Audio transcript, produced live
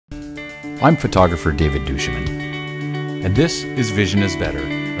I'm photographer David duChemin, and this is Vision is Better,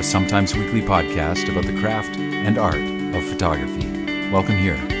 a sometimes weekly podcast about the craft and art of photography. Welcome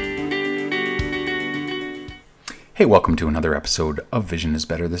here. Hey, welcome to another episode of Vision is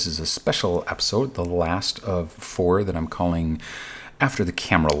Better. This is a special episode, the last of 4 that I'm calling After the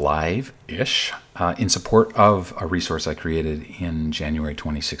Camera Live-ish, in support of a resource I created in January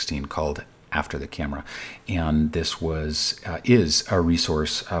 2016 called After the Camera. And this is a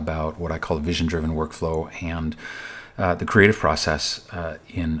resource about what I call vision-driven workflow and the creative process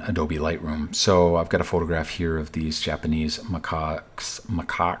in Adobe Lightroom. So I've got a photograph here of these Japanese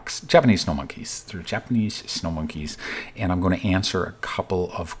Japanese snow monkeys. They're Japanese snow monkeys. And I'm going to answer a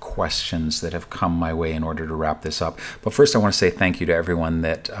couple of questions that have come my way in order to wrap this up. But first I want to say thank you to everyone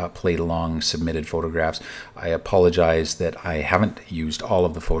that played along, submitted photographs. I apologize that I haven't used all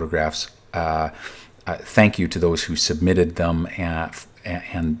of the photographs. Thank you to those who submitted them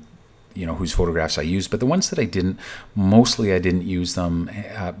and you know whose photographs I used, but the ones that I didn't, mostly I didn't use them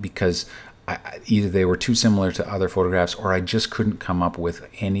because either they were too similar to other photographs or I just couldn't come up with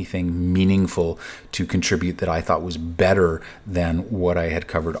anything meaningful to contribute that I thought was better than what I had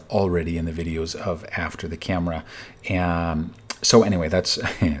covered already in the videos of After the Camera. So anyway,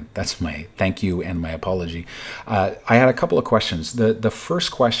 that's my thank you and my apology. I had a couple of questions. The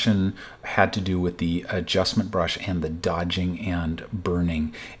first question had to do with the adjustment brush and the dodging and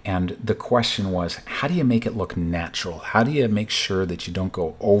burning. And the question was, how do you make it look natural? How do you make sure that you don't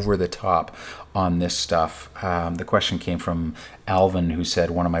go over the top on this stuff? The question came from Alvin, who said,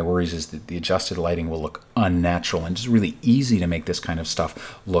 one of my worries is that the adjusted lighting will look unnatural, and it's really easy to make this kind of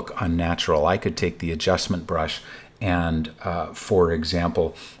stuff look unnatural. I could take the adjustment brush and for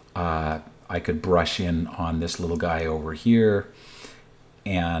example, I could brush in on this little guy over here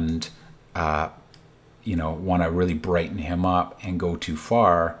and, you know, want to really brighten him up and go too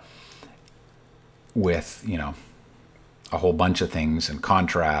far with, you know, a whole bunch of things and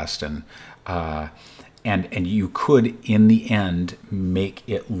contrast and you could, in the end, make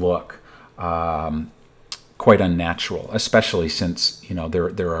it look quite unnatural, especially since, you know,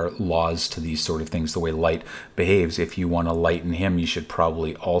 there are laws to these sort of things, the way light behaves. If you want to lighten him, you should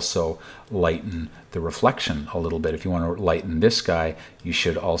probably also lighten the reflection a little bit. If you want to lighten this guy, you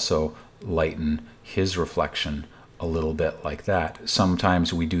should also lighten his reflection a little bit like that.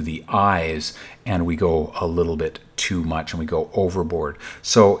 Sometimes we do the eyes and we go a little bit too much and we go overboard.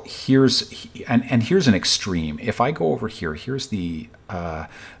 So here's an extreme. If I go over here, here's the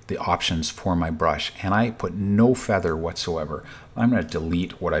options for my brush, and I put no feather whatsoever. I'm going to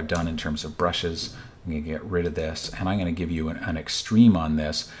delete what I've done in terms of brushes. I'm going to get rid of this, and I'm going to give you an extreme on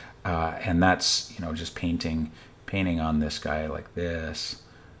this, and that's, you know, just painting on this guy like this,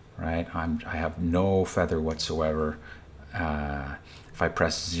 right? I have no feather whatsoever. If I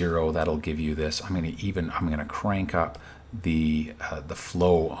press 0, that'll give you this. I'm going to crank up the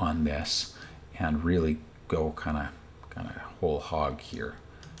flow on this and really go kind of whole hog here.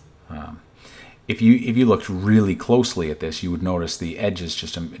 If you looked really closely at this, you would notice the edges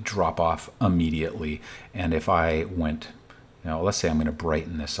just drop off immediately. And if I went, you know, let's say I'm going to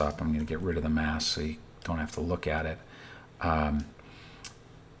brighten this up. I'm going to get rid of the mask so you don't have to look at it.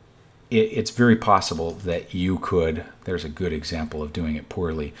 It's very possible that you could, there's a good example of doing it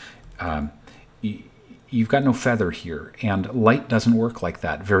poorly. You've got no feather here, and light doesn't work like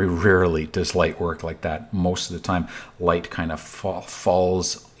that. Very rarely does light work like that. Most of the time, light kind of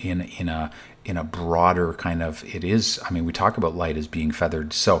falls in a broader kind of, it is, I mean, we talk about light as being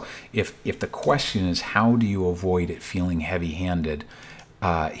feathered. So if the question is, how do you avoid it feeling heavy-handed?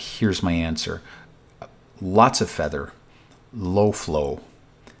 Here's my answer. Lots of feather, low flow.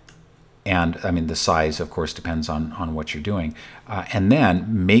 And I mean, the size, of course, depends on what you're doing. And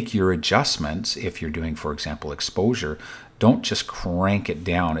then make your adjustments. If you're doing, for example, exposure, don't just crank it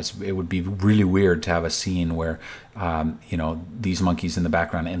down. It would be really weird to have a scene where, you know, these monkeys in the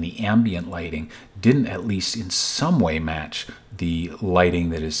background and the ambient lighting didn't at least in some way match the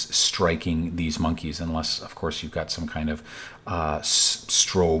lighting that is striking these monkeys, unless, of course, you've got some kind of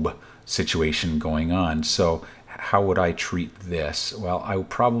strobe situation going on. So how would I treat this? Well, I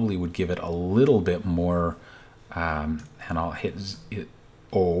probably would give it a little bit more, and I'll hit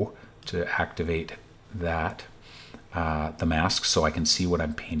O to activate that, the mask, so I can see what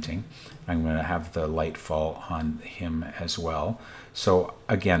I'm painting. I'm going to have the light fall on him as well. So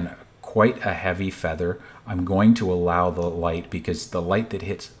again, quite a heavy feather. I'm going to allow the light, because the light that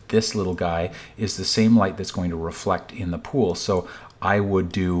hits this little guy is the same light that's going to reflect in the pool. So I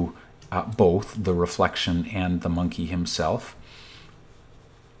would do both the reflection and the monkey himself.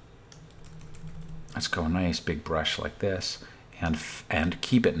 Let's go a nice big brush like this, and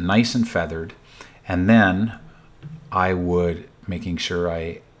keep it nice and feathered. And then I would, making sure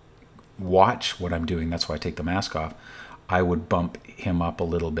I watch what I'm doing, that's why I take the mask off, I would bump him up a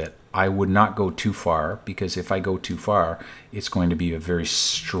little bit. I would not go too far, because if I go too far, it's going to be a very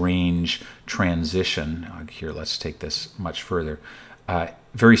strange transition. Here, let's take this much further.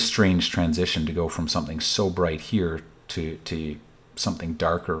 Very strange transition to go from something so bright here to something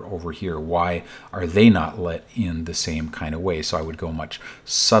darker over here. Why are they not lit in the same kind of way? So I would go much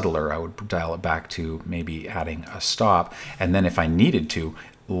subtler. I would dial it back to maybe adding a stop, and then if I needed to,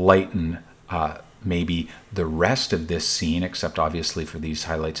 lighten maybe the rest of this scene, except obviously for these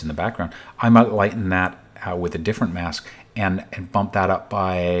highlights in the background. I might lighten that with a different mask and bump that up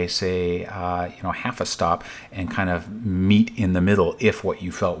by, say, half a stop, and kind of meet in the middle if what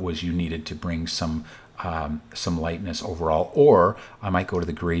you felt was you needed to bring some lightness overall. Or I might go to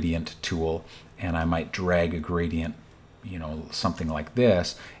the gradient tool and I might drag a gradient, something like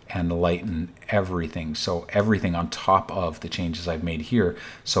this, and lighten everything. So everything on top of the changes I've made here.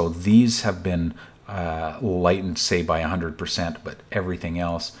 So these have been lightened, say, by 100%, but everything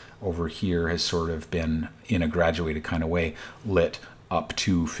else over here has sort of been, in a graduated kind of way, lit up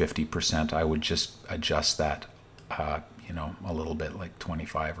to 50%. I would just adjust that, a little bit, like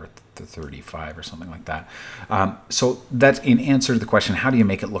 25 or 35 or something like that. So that's in answer to the question, how do you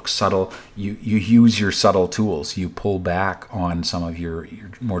make it look subtle? You use your subtle tools. You pull back on some of your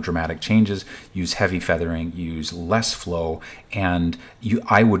more dramatic changes, use heavy feathering, use less flow, and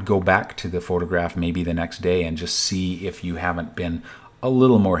I would go back to the photograph maybe the next day and just see if you haven't been a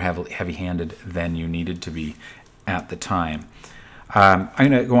little more heavy-handed than you needed to be at the time. I'm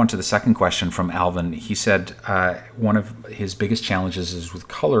going to go on to the second question from Alvin. He said one of his biggest challenges is with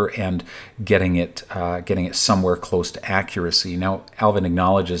color and getting it somewhere close to accuracy. Now, Alvin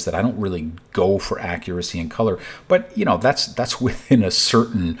acknowledges that I don't really go for accuracy in color, but that's within a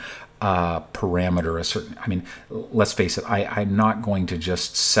certain parameter, I mean, let's face it, I'm not going to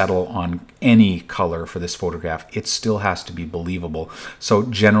just settle on any color for this photograph. It still has to be believable. So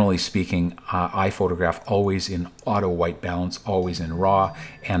generally speaking, I photograph always in auto white balance, always in RAW,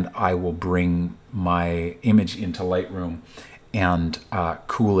 and I will bring my image into Lightroom and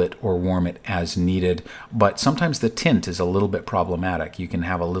cool it or warm it as needed. But sometimes the tint is a little bit problematic. You can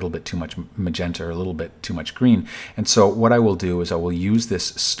have a little bit too much magenta or a little bit too much green. And so what I will do is I will use this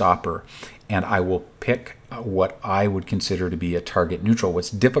stopper and I will pick what I would consider to be a target neutral. What's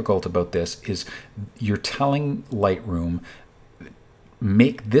difficult about this is you're telling Lightroom,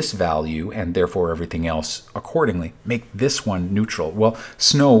 make this value and therefore everything else accordingly. Make this one neutral. Well,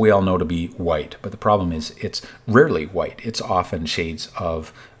 snow we all know to be white, but the problem is it's rarely white. It's often shades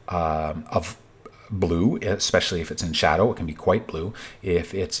of blue, especially if it's in shadow. It can be quite blue.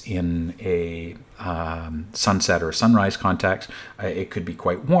 If it's in a sunset or sunrise context, it could be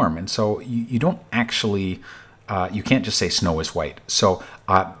quite warm. And so you don't actually, you can't just say snow is white. So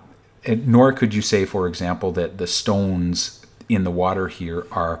nor could you say, for example, that the stones in the water here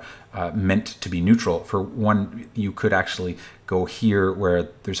are meant to be neutral. For one, you could actually go here where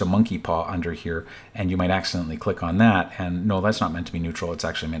there's a monkey paw under here, and you might accidentally click on that, and no, that's not meant to be neutral. It's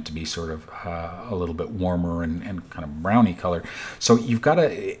actually meant to be sort of a little bit warmer and kind of browny color. So you've got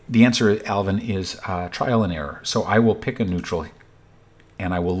to, the answer, Alvin, is trial and error. So I will pick a neutral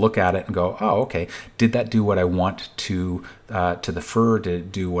and I will look at it and go, oh, okay, did that do what I want to the fur? Did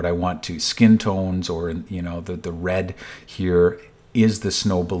it do what I want to skin tones, or the red here? Is the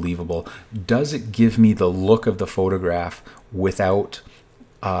snow believable? Does it give me the look of the photograph without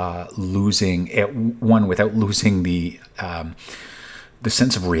losing the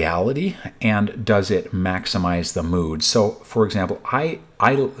sense of reality, and does it maximize the mood? So, for example,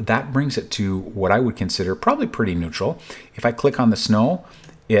 that brings it to what I would consider probably pretty neutral. If I click on the snow,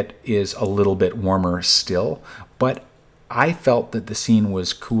 it is a little bit warmer still, but I felt that the scene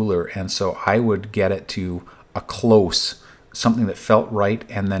was cooler, and so I would get it to a close, something that felt right,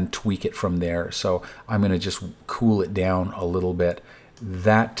 and then tweak it from there. So I'm going to just cool it down a little bit.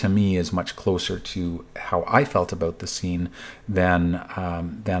 That to me is much closer to how I felt about the scene than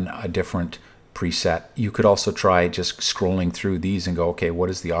a different preset. You could also try just scrolling through these and go, okay, what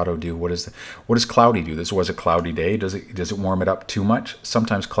does the auto do? What does cloudy do? This was a cloudy day. Does it warm it up too much?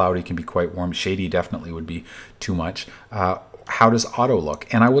 Sometimes cloudy can be quite warm. Shady definitely would be too much. How does auto look?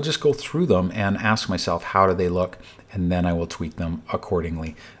 And I will just go through them and ask myself, how do they look? And then I will tweak them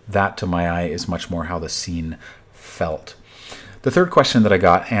accordingly. That, to my eye, is much more how the scene felt. The third question that I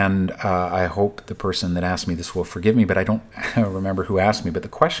got, and I hope the person that asked me this will forgive me, but I don't remember who asked me, but the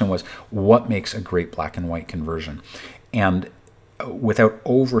question was, what makes a great black and white conversion? And without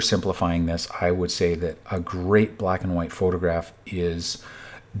oversimplifying this, I would say that a great black and white photograph is,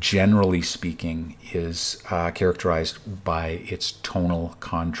 generally speaking, is characterized by its tonal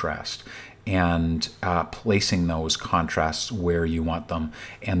contrast and placing those contrasts where you want them.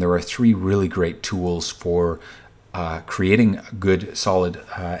 And there are three really great tools for creating good, solid,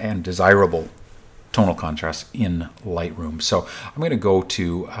 and desirable tonal contrast in Lightroom. So I'm going to go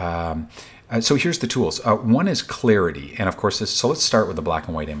to, so here's the tools. One is clarity. And of course, so let's start with the black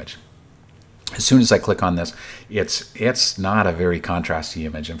and white image. As soon as I click on this, it's not a very contrasty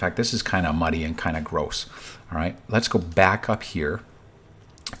image. In fact, this is kind of muddy and kind of gross. All right, let's go back up here.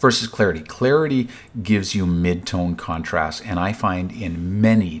 First is clarity. Clarity gives you mid-tone contrast, and I find in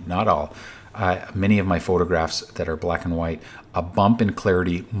many, not all, many of my photographs that are black and white, a bump in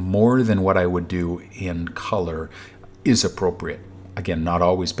clarity more than what I would do in color is appropriate. Again, not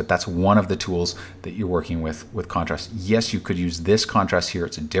always, but that's one of the tools that you're working with contrast. Yes, you could use this contrast here.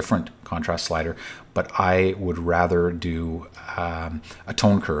 It's a different contrast slider, but I would rather do a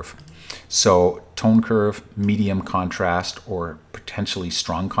tone curve. So tone curve, medium contrast, or potentially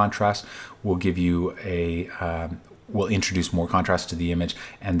strong contrast will give you will introduce more contrast to the image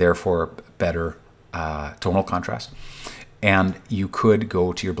and therefore better tonal contrast. And you could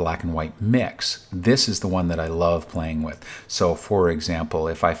go to your black and white mix. This is the one that I love playing with. So for example,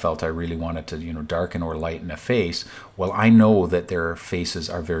 if I felt I really wanted to, darken or lighten a face, well, I know that their faces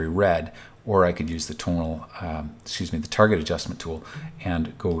are very red, or I could use the the target adjustment tool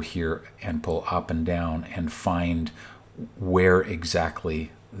and go here and pull up and down and find where exactly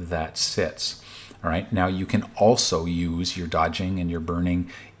that sits. All right. Now you can also use your dodging and your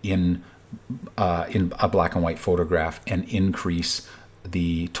burning in a black and white photograph and increase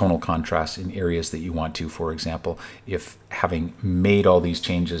the tonal contrast in areas that you want to. For example, if having made all these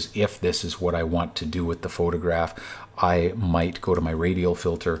changes, if this is what I want to do with the photograph, I might go to my radial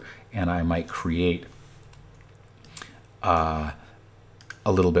filter and I might create a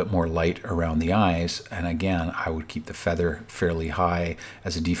little bit more light around the eyes. And again, I would keep the feather fairly high.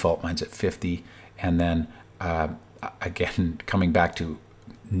 As a default, mine's at 50. And then again, coming back to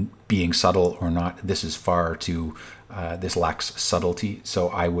being subtle or not, this is far too, this lacks subtlety. So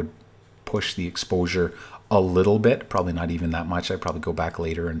I would push the exposure a little bit, probably not even that much. I'd probably go back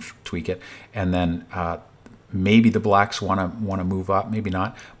later and tweak it. And then maybe the blacks want to move up, maybe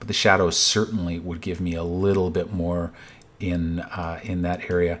not, but the shadows certainly would give me a little bit more in that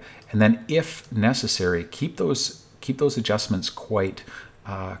area. And then if necessary, keep those adjustments quite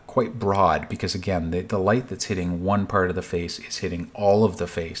broad, because again, the light that's hitting one part of the face is hitting all of the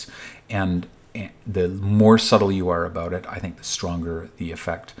face, and the more subtle you are about it, I think the stronger the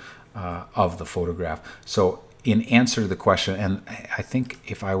effect of the photograph. So in answer to the question, and I think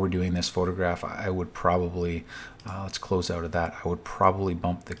if I were doing this photograph, I would probably, let's close out of that, I would probably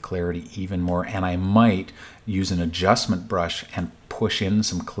bump the clarity even more, and I might use an adjustment brush and push in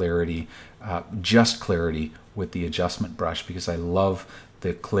some clarity, just clarity with the adjustment brush, because I love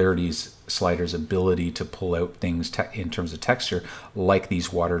the clarity's slider's ability to pull out things in terms of texture, like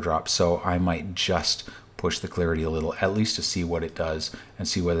these water drops. So I might just push the clarity a little, at least to see what it does and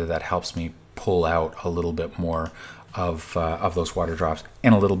see whether that helps me pull out a little bit more of those water drops,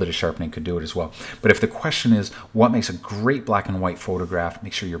 and a little bit of sharpening could do it as well. But if the question is what makes a great black and white photograph,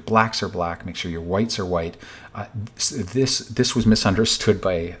 make sure your blacks are black, make sure your whites are white. This was misunderstood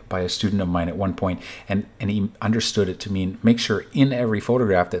by a student of mine at one point, and he understood it to mean make sure in every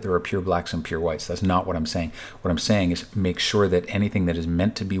photograph that there are pure blacks and pure whites. That's not what I'm saying. What I'm saying is make sure that anything that is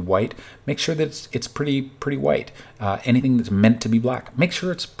meant to be white, make sure that it's pretty white. Anything that's meant to be black, make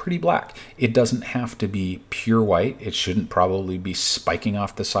sure it's pretty black. It doesn't have to be pure white. It shouldn't probably be spiking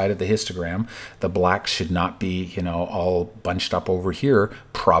off the side of the histogram. The black should not be, all bunched up over here,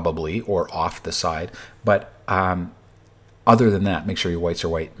 probably, or off the side. But other than that, make sure your whites are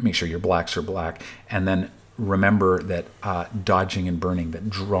white, make sure your blacks are black, and then remember that dodging and burning, that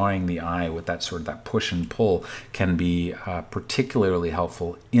drawing the eye with that sort of that push and pull can be particularly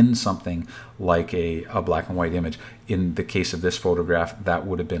helpful in something like a black and white image. In the case of this photograph, that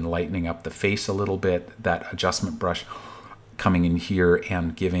would have been lightening up the face a little bit, that adjustment brush coming in here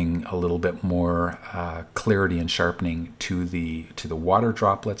and giving a little bit more clarity and sharpening to the water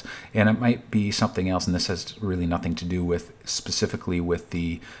droplets. And it might be something else, and this has really nothing to do with specifically with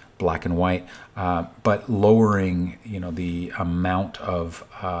the black and white, but lowering the amount of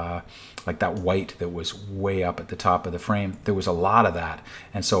like that white that was way up at the top of the frame. There was a lot of that,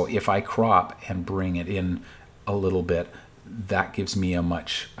 and so if I crop and bring it in a little bit, that gives me a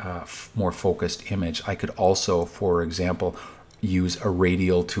much more focused image. I could also, for example, use a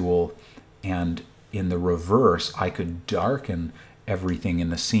radial tool, and in the reverse I could darken everything in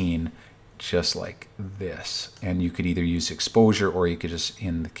the scene just like this. And you could either use exposure, or you could just,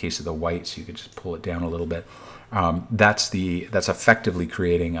 in the case of the whites, you could just pull it down a little bit. That's effectively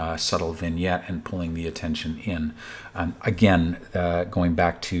creating a subtle vignette and pulling the attention in. Again, going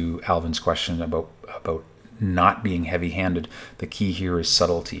back to Alvin's question about not being heavy-handed, the key here is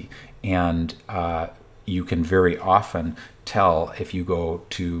subtlety. And you can very often tell, if you go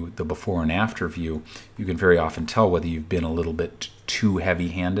to the before and after view, you can very often tell whether you've been a little bit too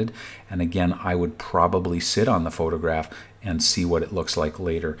heavy-handed. And again, I would probably sit on the photograph and see what it looks like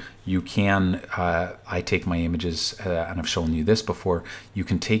later. You can, I take my images, and I've shown you this before, you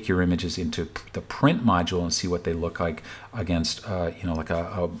can take your images into the print module and see what they look like against, you know, like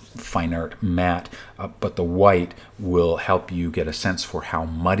a fine art matte, but the white will help you get a sense for how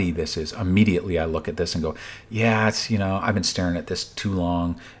muddy this is. Immediately I look at this and go, yeah, it's, you know, I've been staring at this too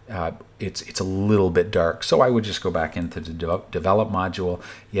long. It's a little bit dark. So I would just go back into the develop module.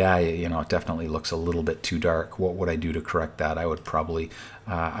 Yeah, you know, it definitely looks a little bit too dark. What would I do to correct that? I would probably,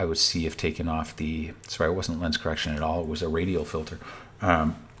 I would see if taking off the, sorry, it wasn't lens correction at all. It was a radial filter.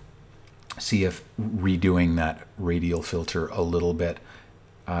 See if redoing that radial filter a little bit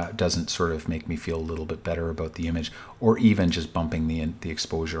doesn't sort of make me feel a little bit better about the image, or even just bumping the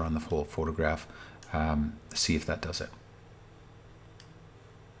exposure on the full photograph. See if that does it.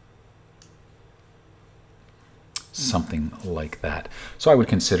 Something like that. So I would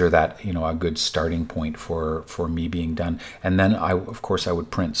consider that, you know, a good starting point for me being done. And then of course I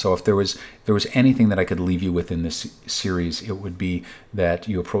would print. So if there was anything that I could leave you with in this series, it would be that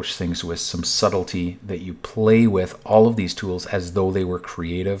you approach things with some subtlety, that you play with all of these tools as though they were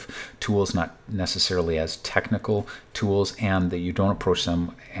creative tools, not necessarily as technical tools, and that you don't approach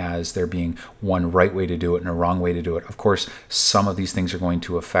them as there being one right way to do it and a wrong way to do it. Of course, some of these things are going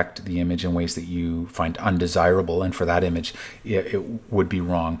to affect the image in ways that you find undesirable, and for that image it would be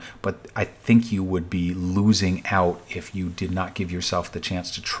wrong. But I think you would be losing out if you did not give yourself the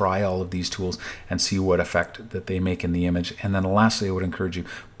chance to try all of these tools and see what effect that they make in the image. And then lastly, I would encourage you,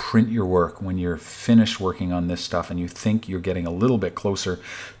 print your work. When you're finished working on this stuff and you think you're getting a little bit closer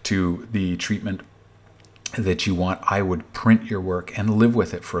to the treatment that you want, I would print your work and live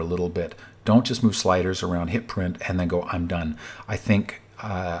with it for a little bit. Don't just move sliders around, hit print, and then go, I'm done. I think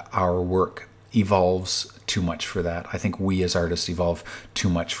our work evolves too much for that. I think we as artists evolve too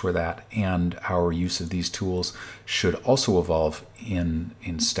much for that, and our use of these tools should also evolve in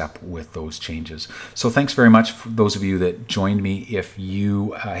step with those changes. So thanks very much for those of you that joined me. If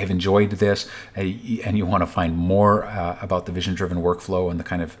you have enjoyed this and you want to find more about the vision-driven workflow and the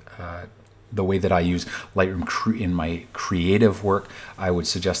kind of the way that I use Lightroom in my creative work, I would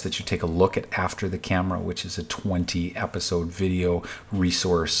suggest that you take a look at After the Camera, which is a 20-episode video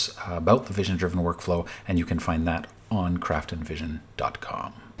resource about the vision-driven workflow, and you can find that on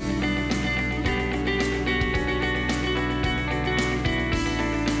craftandvision.com.